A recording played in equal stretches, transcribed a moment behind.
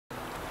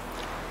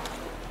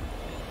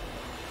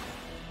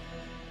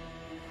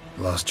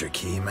Lost your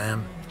key,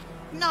 ma'am?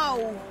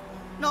 No,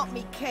 not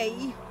me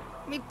key.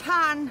 Me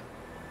pan.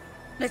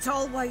 It's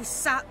always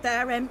sat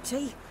there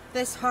empty,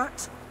 this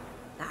hut.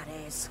 That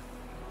is,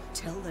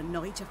 till the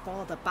night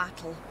afore the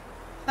battle.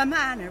 A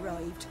man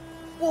arrived,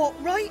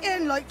 walked right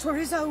in like 'twere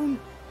his own.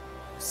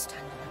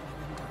 Standing at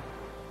my window,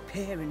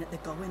 peering at the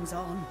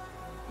goings-on.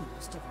 He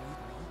must have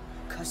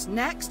read me, 'cause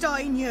next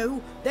I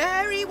knew,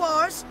 there he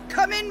was,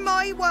 coming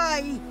my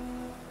way.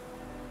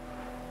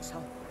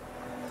 So,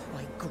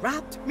 I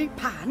grabbed me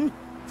pan,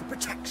 for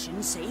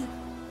protection, see?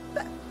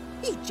 But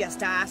he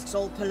just asks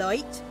all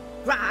polite,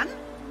 Gran,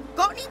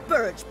 got any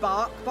birch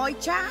bark by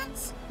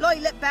chance?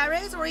 Lilac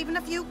berries or even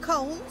a few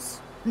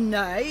coals?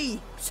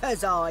 Nay,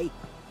 says I.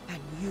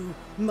 And you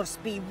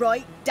must be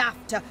right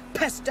daft to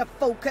pester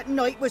folk at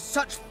night with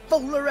such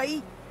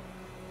foolery.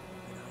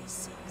 But I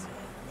sees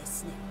her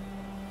listening,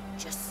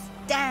 just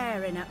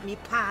staring at me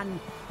pan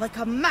like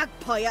a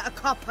magpie at a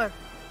copper.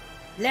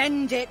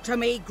 Lend it to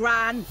me,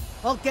 Gran.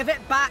 I'll give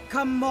it back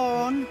come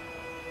morn.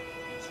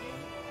 She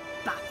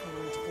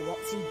baffled for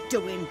what's he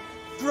doing,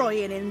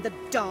 frying in the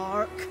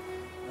dark.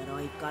 But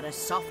I've got a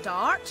soft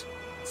heart,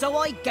 so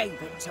I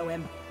gave it to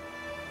him.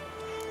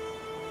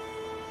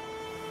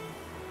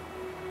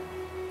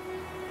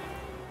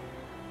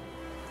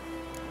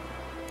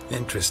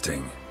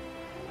 Interesting.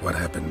 What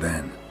happened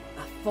then?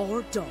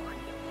 Before dawn,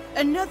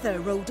 another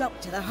rode up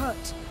to the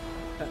hut.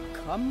 But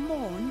come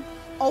morn,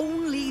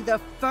 only the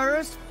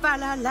first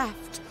fella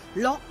left,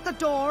 locked the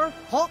door,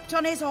 hopped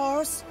on his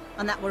horse,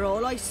 and that were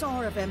all I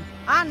saw of him,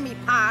 and me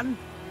pan.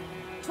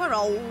 'Twere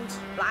old,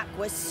 black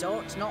with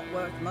sort, not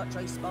worth much,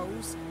 I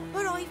suppose,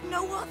 but I've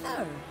no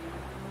other.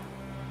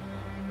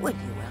 Will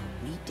you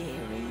help me,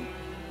 dearie?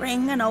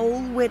 Bring an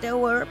old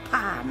widower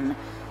pan?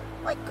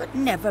 I could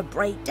never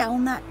break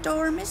down that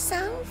door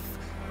myself.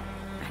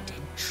 And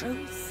in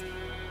truth,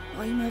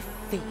 I'm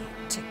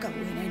afeard to go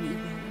in any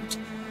road.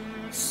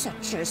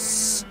 Such a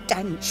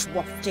stench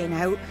wafting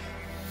out.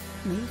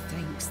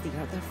 Methinks the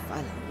other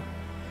fellow,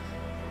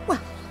 well,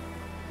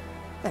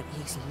 that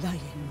he's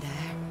lying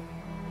there.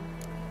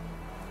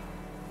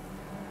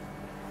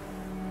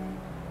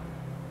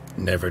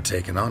 Never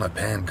taken on a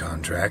pan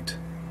contract.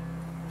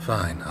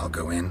 Fine, I'll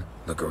go in,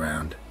 look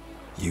around.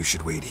 You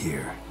should wait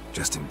here,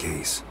 just in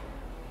case.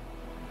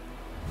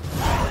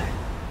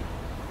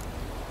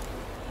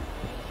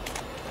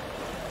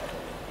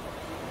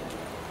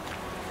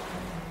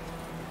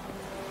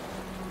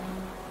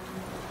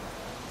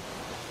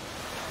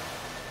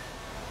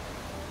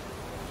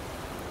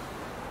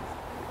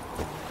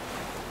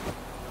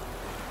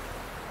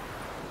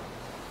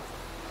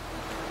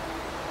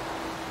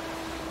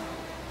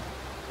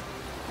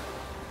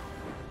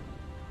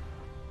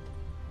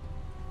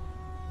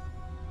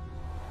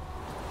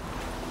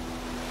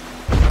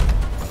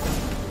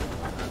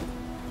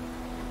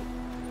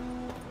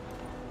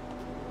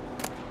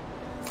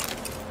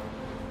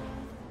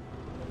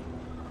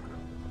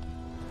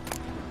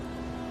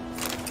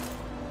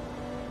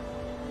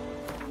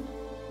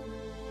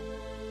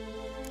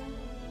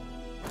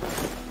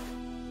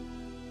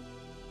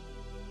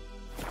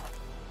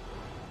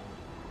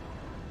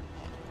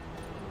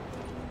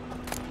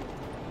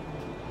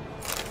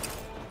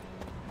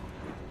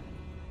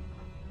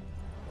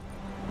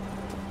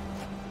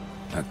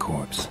 A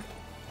corpse.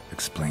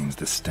 Explains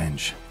the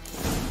stench.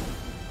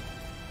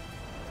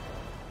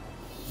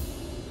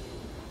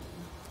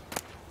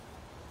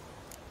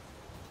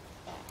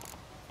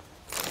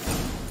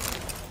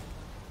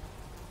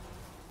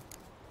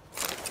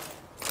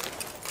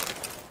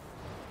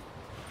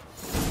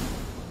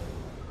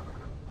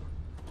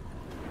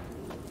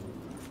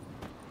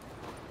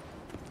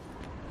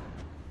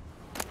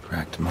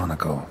 Cracked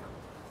monocle.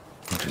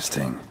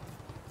 Interesting.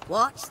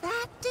 What's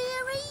that,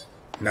 dearie?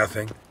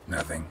 Nothing.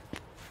 Nothing.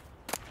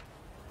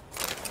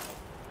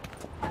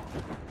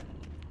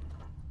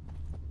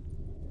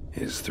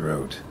 His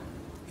throat.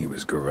 He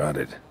was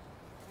garroted.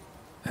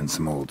 And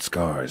some old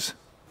scars.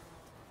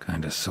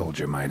 Kinda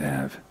soldier might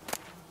have.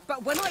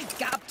 But when I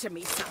gab to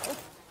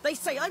myself, they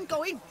say I'm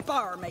going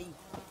barmy.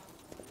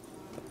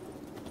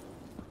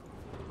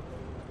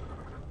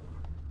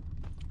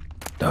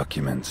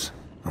 Documents.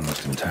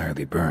 Almost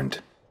entirely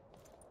burnt.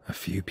 A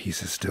few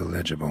pieces still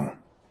legible.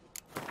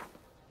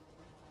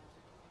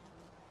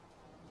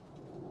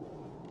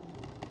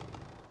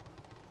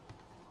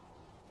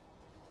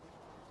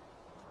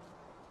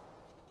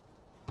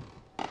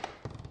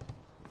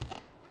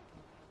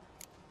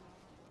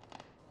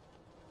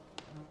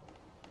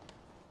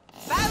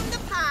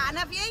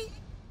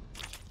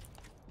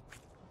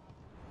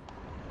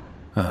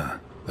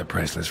 The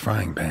priceless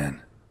frying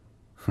pan.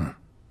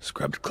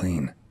 Scrubbed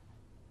clean.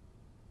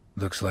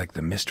 Looks like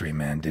the mystery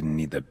man didn't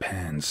need the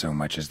pan so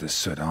much as the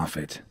soot off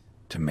it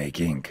to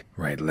make ink,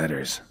 write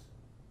letters.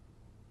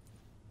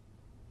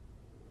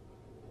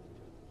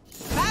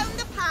 Found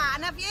the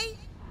pan, have ye?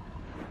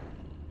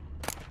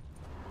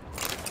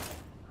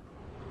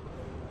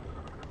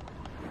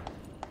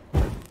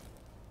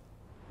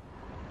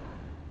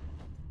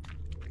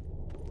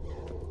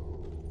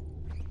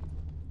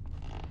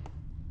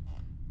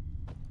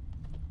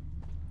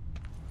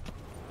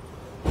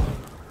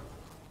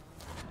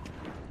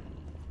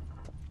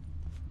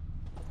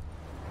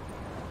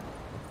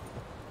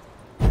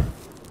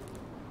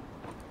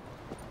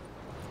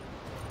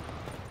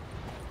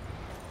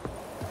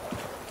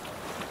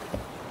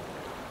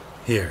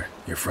 Here,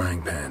 your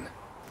frying pan.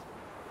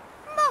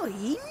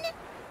 Mine?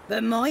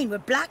 But mine were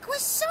black with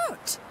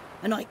soot.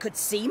 And I could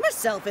see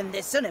myself in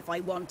this one if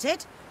I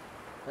wanted.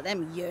 But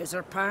them years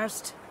are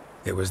past.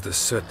 It was the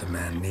soot the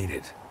man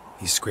needed.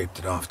 He scraped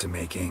it off to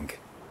make ink.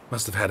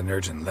 Must have had an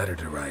urgent letter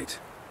to write.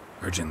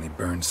 Urgently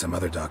burned some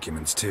other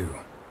documents too.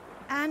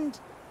 And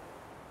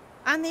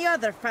the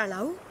other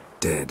fellow?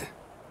 Dead.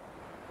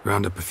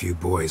 Round up a few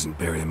boys and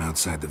bury him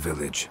outside the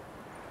village.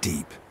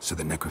 Deep, so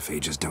the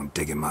necrophages don't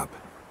dig him up.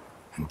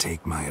 And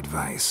take my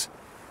advice.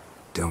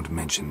 Don't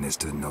mention this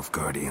to the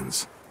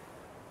Nilfgaardians.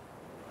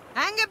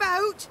 Hang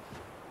about!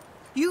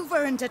 You've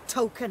earned a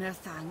token of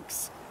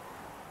thanks.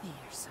 Here,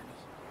 sonny,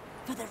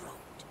 for the road.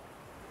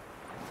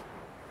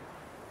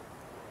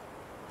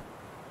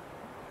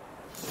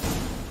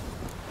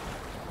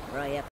 Right up.